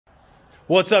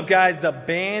What's up, guys? The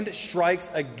band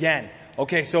strikes again.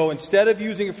 Okay, so instead of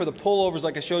using it for the pullovers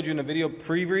like I showed you in the video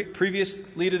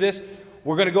previously to this,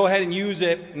 we're gonna go ahead and use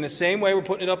it in the same way we're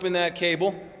putting it up in that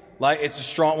cable. Like,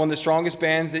 it's one of the strongest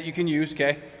bands that you can use,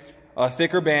 okay? A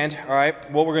thicker band, all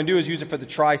right? What we're gonna do is use it for the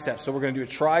triceps. So we're gonna do a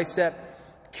tricep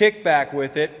kickback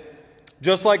with it,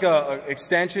 just like a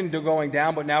extension going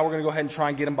down, but now we're gonna go ahead and try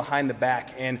and get them behind the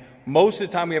back. And most of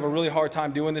the time we have a really hard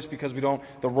time doing this because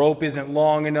the rope isn't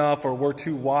long enough, or we're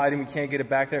too wide and we can't get it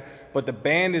back there. But the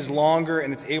band is longer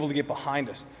and it's able to get behind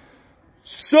us.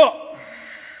 So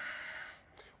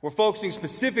we're focusing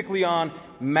specifically on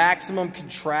maximum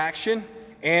contraction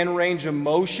and range of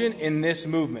motion in this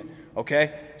movement,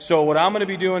 okay? So what I'm gonna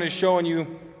be doing is showing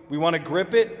you, we wanna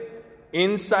grip it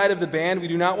inside of the band. We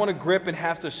do not want to grip and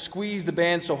have to squeeze the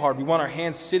band so hard. We want our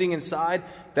hands sitting inside.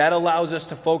 That allows us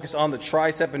to focus on the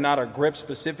tricep and not our grip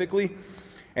specifically.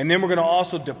 And then we're going to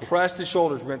also depress the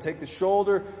shoulders. We're going to take the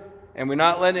shoulder and we're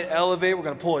not letting it elevate. We're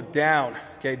going to pull it down,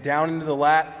 okay, down into the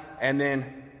lat and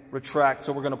then retract.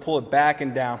 So we're going to pull it back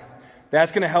and down.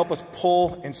 That's going to help us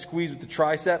pull and squeeze with the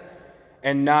tricep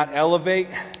and not elevate.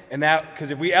 And that,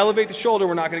 because if we elevate the shoulder,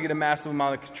 we're not going to get a massive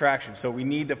amount of contraction. So we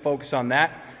need to focus on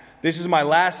that. This is my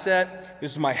last set.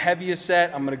 This is my heaviest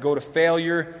set. I'm gonna go to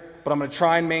failure, but I'm gonna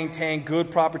try and maintain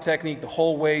good, proper technique the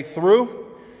whole way through.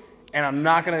 And I'm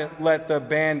not gonna let the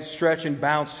band stretch and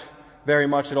bounce very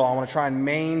much at all. I wanna try and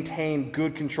maintain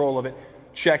good control of it.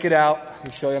 Check it out. Let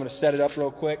me show you, I'm gonna set it up real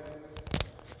quick.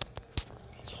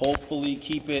 Let's hopefully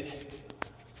keep it,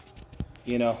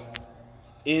 you know,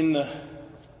 in the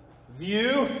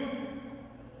view.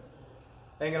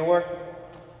 Ain't gonna work.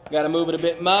 Gotta move it a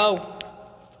bit more.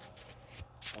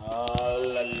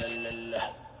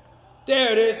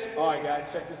 There it is. All right,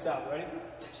 guys, check this out. Ready?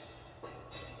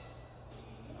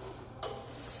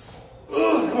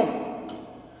 Come on.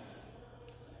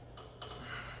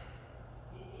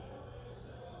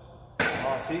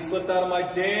 Oh, see, slipped out of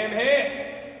my damn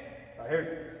hand. All right,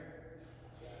 here.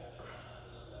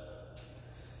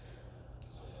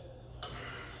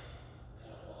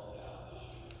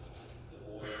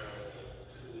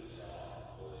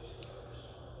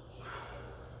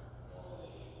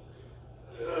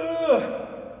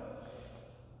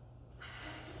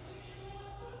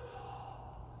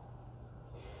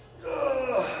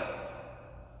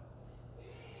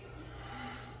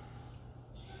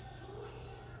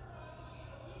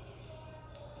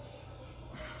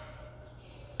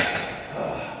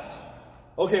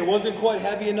 Okay, wasn't quite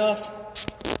heavy enough.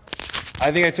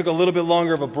 I think I took a little bit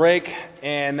longer of a break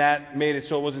and that made it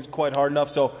so it wasn't quite hard enough.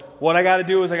 So what I gotta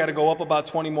do is I gotta go up about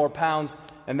 20 more pounds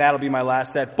and that'll be my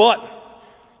last set. But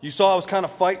you saw I was kind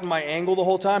of fighting my angle the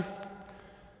whole time.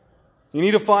 You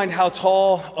need to find how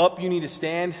tall up you need to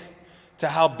stand to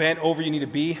how bent over you need to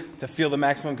be to feel the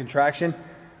maximum contraction.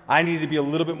 I need to be a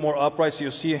little bit more upright, so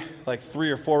you'll see like 3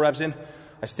 or 4 reps in,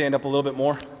 I stand up a little bit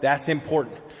more. That's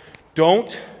important.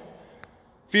 Don't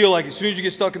feel like as soon as you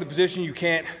get stuck in the position, you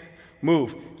can't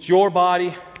move. It's your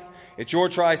body, it's your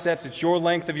triceps, it's your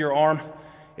length of your arm.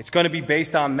 It's gonna be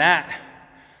based on that,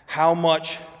 how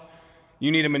much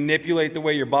you need to manipulate the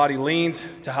way your body leans,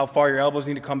 to how far your elbows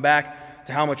need to come back,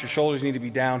 to how much your shoulders need to be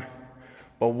down.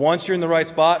 But once you're in the right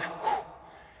spot,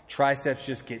 triceps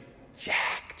just get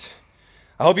jacked.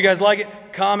 I hope you guys like it.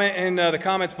 Comment in the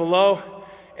comments below,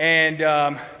 and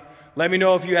let me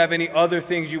know if you have any other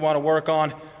things you want to work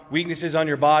on, weaknesses on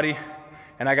your body,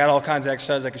 and I got all kinds of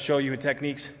exercises I can show you and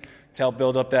techniques to help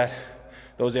build up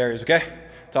those areas, okay?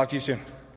 Talk to you soon.